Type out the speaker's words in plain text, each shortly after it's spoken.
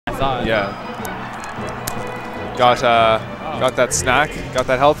thought. Yeah. Got that snack. Got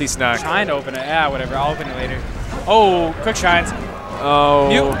that healthy snack. Trying to open it. Yeah, whatever. I'll open it later. Oh, quick shines. Oh.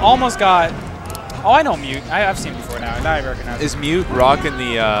 Mute almost got. Oh, I know Mute. I've seen him before now. Now I recognize him. Is Mute rocking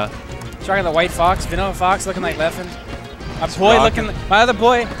the... He's rocking the white fox. Vanilla fox looking like Leffen. A boy looking... My other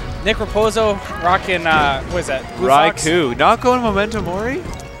boy, Nick Raposo, rocking... what is that? Blue Raikou. Fox? Not going Momento Mori?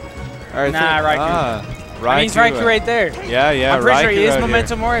 Nah, Raikou. Raikou. I mean, he's Raikou right there. Yeah. I'm pretty sure he is right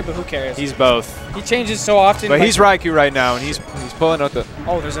Momento Mori, but who cares? He's both. He changes so often. But he's Raikou right now, and he's pulling out the...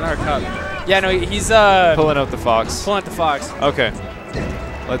 Oh, there's another cup. Yeah, no, he's... pulling out the fox. Pulling out the fox. Okay.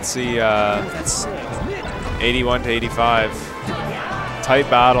 Let's see. That's sick. 81 to 85. Tight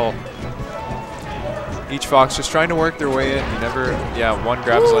battle. Each fox just trying to work their way in. You never... Yeah, one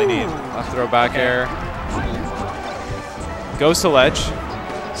grab is all you need. Left throw, back air. Goes to ledge.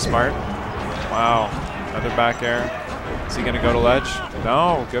 Smart. Wow. Another back air. Is he going to go to ledge?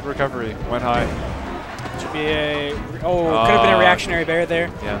 No. Good recovery. Went high. Should be a... Oh, could have been a reactionary bear there.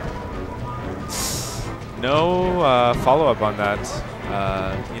 Yeah. No follow-up on that.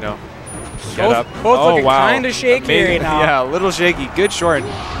 You know, get up. Both looking kind of shaky right now. Yeah, a little shaky. Good short.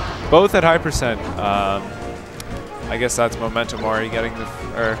 Both at high percent. I guess that's Momento Mori getting the...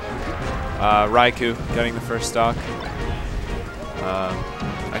 Or Raikou getting the first stock.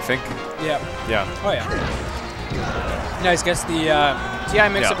 I think. Yeah. Yeah. Oh, yeah. Nice. Gets the TI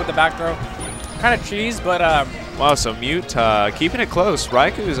mix-up with the back throw. Kind of cheese, but... Wow, so Mute keeping it close.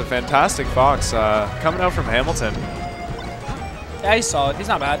 Raikou is a fantastic fox coming out from Hamilton. Yeah, he's solid. He's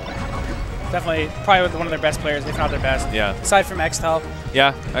not bad. Definitely probably one of their best players, if not their best. Yeah. Aside from Xtal.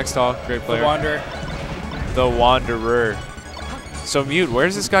 Yeah, Xtal, great player. The Wanderer. The Wanderer. So Mute,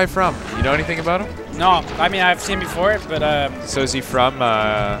 where's this guy from? You know anything about him? No, I mean I've seen him before, but So is he from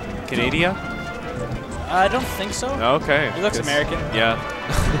Canada? I don't think so. Okay. He looks American. Yeah.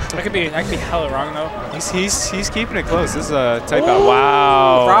 I could be hella wrong though. He's keeping it close. This is a type out.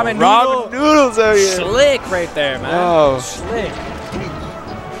 Wow. Ramen noodles out here. Slick right there, man. Oh. Slick.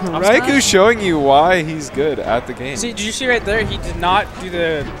 Raiku's showing you why he's good at the game. See, did you see right there? He did not do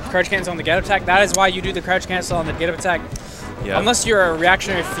the crouch cancel on the get up attack. That is why you do the crouch cancel on the get up attack. Yeah. Unless you're a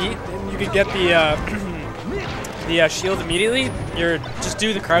reactionary feat, and you could get the shield immediately. You're just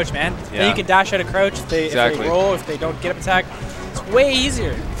do the crouch, man. Yeah. Then you can dash out of crouch if they roll, if they don't get up attack. It's way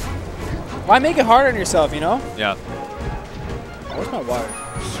easier. Why make it harder on yourself, you know? Yeah. Where's my water?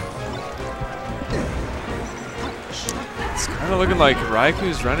 It's kind of looking like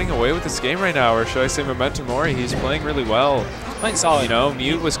Raiku's running away with this game right now, or should I say Momento Mori? He's playing really well. He's playing solid. You know,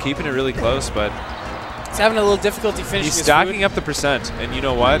 Mute was keeping it really close, but he's having a little difficulty finishing he's his stacking up the percent, and you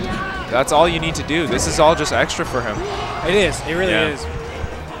know what? That's all you need to do. This is all just extra for him. It is. It really is.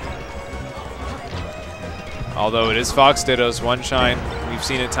 Although it is Fox Ditto's one shine. We've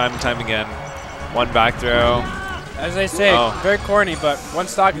seen it time and time again. One back throw. As I say, very corny, but one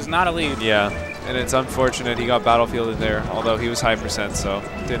stock is not a lead. Yeah, and it's unfortunate he got battlefielded there, although he was high percent, so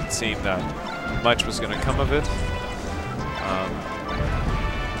it didn't seem that much was going to come of it.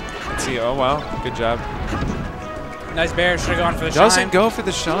 Let's see. Oh, wow. Good job. Nice bear. Should have gone for the shine. Doesn't go for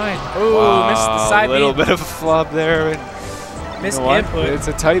the shine. Ooh, wow, missed the side beat. A little bit of a flub there. Missed input. It's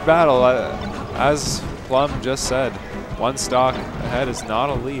a tight battle. As Plum just said, one stock ahead is not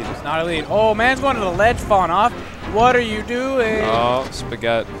a lead. It's not a lead. Oh, man's going to the ledge, falling off. What are you doing? Oh,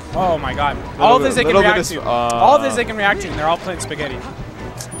 spaghetti. Oh, my God. All of this they can react to. All of this they can react to, and they're all playing spaghetti.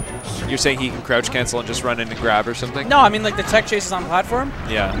 You're saying he can crouch cancel and just run in and grab or something? No, I mean like the tech chase is on platform.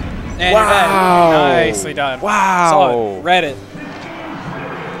 Yeah. And wow. Nicely done. Wow. Solid. Read it.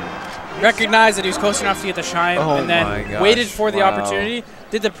 Recognized that he was close enough to get the shine, and then waited for the opportunity,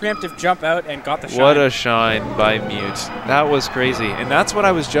 did the preemptive jump out, and got the shine. What a shine by Mute. That was crazy. And that's what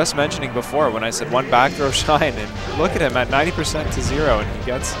I was just mentioning before when I said one back throw shine. And look at him at 90% to 0, and he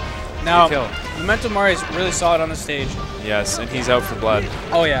gets the kill. Momento Mori is really solid on the stage. Yes, and he's out for blood.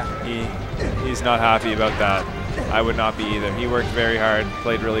 Oh, yeah. He's not happy about that. I would not be either. He worked very hard,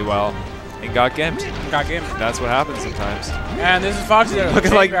 played really well, and got gimped. Got gimped. That's what happens sometimes. And this is Foxy.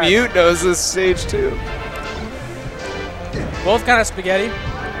 Looking like Mute knows this stage too. Both kind of spaghetti.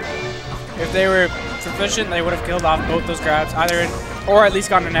 If they were proficient, they would have killed off both those grabs, either in, or at least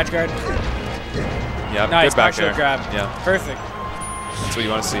gotten an edge guard. Yeah, nice good back there. Grab. Yeah, perfect. That's what you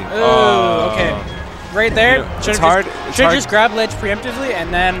want to see. Oh, okay. Right there. You know, it's hard. Should just grab ledge preemptively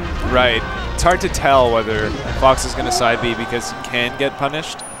and then. Right. It's hard to tell whether Fox is going to side B because he can get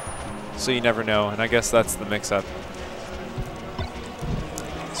punished. So you never know, and I guess that's the mix-up.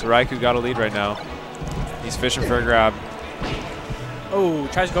 So Raikou got a lead right now. He's fishing for a grab. Oh,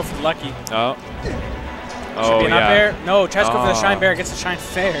 tries to go for the lucky. Oh. Should be an up air. No, tries to go for the shine bear, gets the shine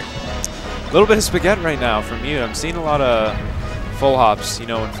fair. A little bit of spaghetti right now from you. I'm seeing a lot of full hops, you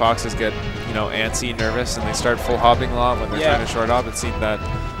know, when foxes get, you know, antsy, nervous, and they start full hopping a lot when they're trying to short hop. It seemed that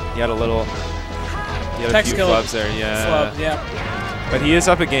he had a little, he had a few flubs there. Yeah. Flub, yeah. But he is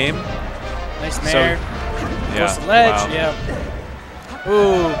up a game. Nice nair. Goes to ledge,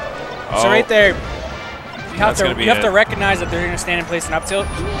 Ooh. So right there, you have to recognize that they're going to stand in place and up tilt.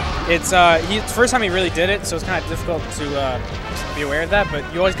 It's the first time he really did it, so it's kind of difficult to be aware of that. But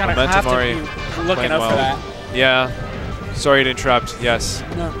you always kind of have to be looking out for that. Yeah. Sorry to interrupt. Yes.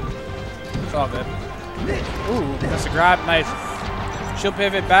 No. It's all good. Ooh, that's a grab. Nice. Shield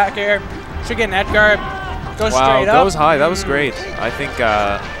pivot, back air. Should get an edge guard. Goes straight up. Goes high. That was great. I think.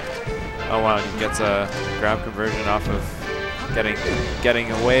 Oh wow, he gets a grab conversion off of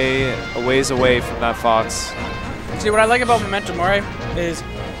getting a ways away from that fox. See, what I like about Momento Mori is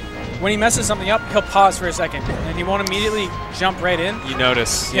when he messes something up, he'll pause for a second, and he won't immediately jump right in. You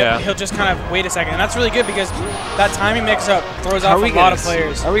notice, yeah. He'll just kind of wait a second, and that's really good because that timing mix-up throws off a lot of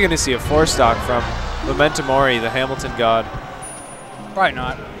players. Are we going to see a 4-stock from Momento Mori, the Hamilton god? Probably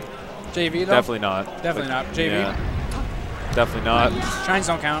not. JV, though? Definitely not. Definitely not. JV? Yeah. Definitely not. Shines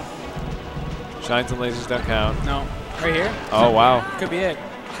don't count. Shines and lasers don't count. No. Right here? Oh, wow. Could be it.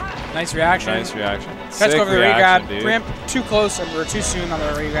 Nice reaction. Nice reaction. Tries to go over the re-grab. Ramp too close or too soon on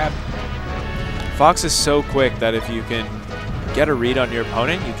the re-grab. Fox is so quick that if you can get a read on your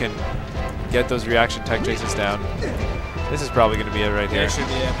opponent, you can get those reaction tech chases down. This is probably going to be it right here. It should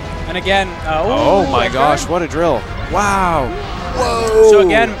be it. And again, oh my gosh, what a drill. Wow. Whoa. So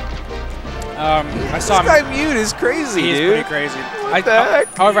again, I saw this guy Mute is crazy, dude. He's pretty crazy. What the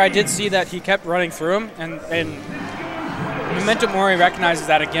heck? However, I did see that he kept running through him, and Momento Mori recognizes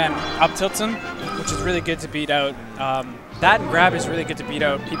that again, up tilts him, which is really good to beat out. That and grab is really good to beat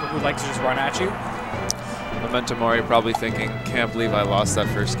out people who like to just run at you. Momento Mori probably thinking, can't believe I lost that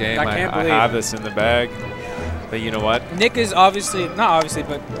first game. I have this in the bag. But you know what? Nick is obviously, not obviously,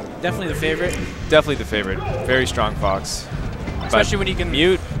 but definitely the favorite. Definitely the favorite. Very strong fox. Especially when he can.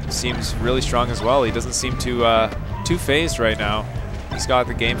 Mute seems really strong as well. He doesn't seem too phased right now. He's got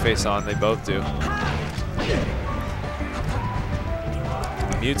the game face on. They both do.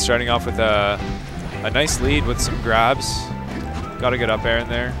 Mute starting off with a nice lead with some grabs. Got a good up air in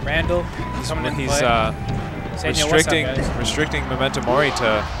there. Randall, he's restricting Momento Mori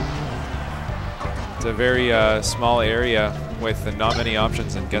to a very small area with not many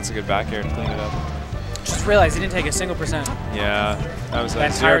options, and gets a good back air to clean it up. Just realized he didn't take a single %. Yeah, that was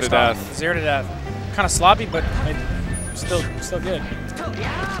a 0 to death. 0 to death. Kind of sloppy, but still good.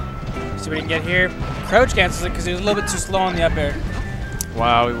 See what he can get here. Crouch cancels it because he was a little bit too slow on the up air.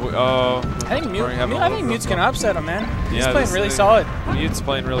 Wow. I think Mute's going to upset him, man. He's playing really solid. Mute's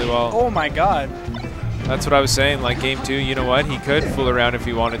playing really well. Oh, my God. That's what I was saying. Like, game 2, you know what? He could fool around if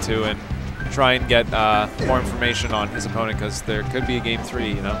he wanted to and try and get more information on his opponent, because there could be a game 3,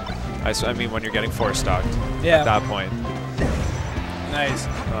 you know? I mean, when you're getting 4-stocked at that point. Nice.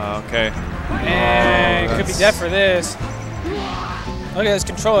 Okay. And could be dead for this. Look at this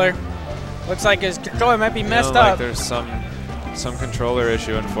controller. Looks like his controller might be messed up. Like there's some controller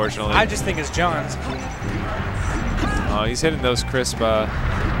issue, unfortunately. I just think it's John's. Oh, he's hitting those crisp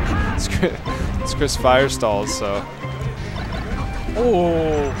fire stalls, so.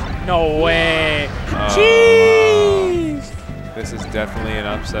 Oh, no way. Jeez. This is definitely an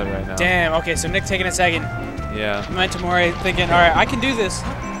upset right now. Damn, okay, so Nick taking a second. Yeah. Momento Mori thinking, all right, I can do this.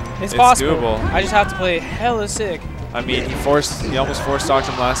 It's possible. Doable. I just have to play hella sick. I mean, he almost 4-stocked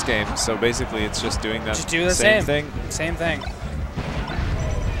him last game, so basically it's just doing that same thing. Same thing.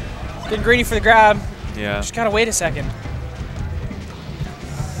 Getting greedy for the grab. Yeah. Just gotta wait a second.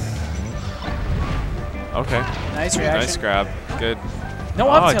 Okay. Nice reaction. Nice grab. Good. No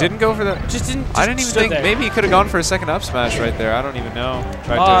up tilt. It didn't go for the. Just didn't. I didn't even think. There. Maybe he could have gone for a second up smash right there. I don't even know.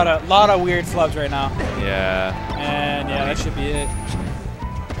 Lot of weird flubs right now. Yeah. And yeah, that should be it.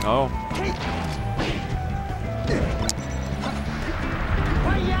 Oh.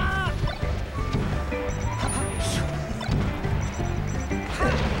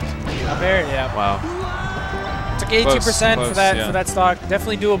 Up air, yeah. Wow. Took 82% for that stock.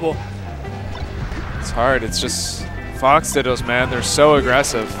 Definitely doable. It's hard. It's just Fox Dittos, man. They're so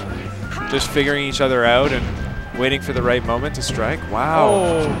aggressive. Just figuring each other out and waiting for the right moment to strike.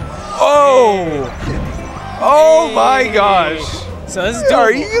 Wow. Oh my gosh. So this is doable.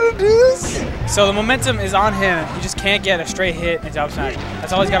 Are you gonna do this? So the momentum is on him. He just can't get a straight hit into up smash.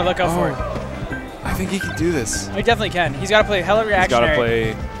 That's all he's got to look out for. I think he can do this. He definitely can. He's got to play hella reactionary.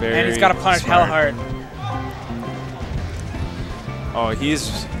 He's got to play very and he's got to punish hella hard. Oh,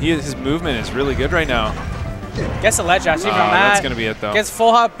 his movement is really good right now. Gets a ledge dash even on that. That's going to be it, though. Gets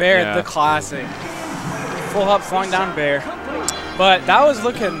full hop Bear, the classic. Full hop falling down Bear. But that was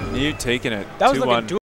looking... You taking it. That was 2-1. looking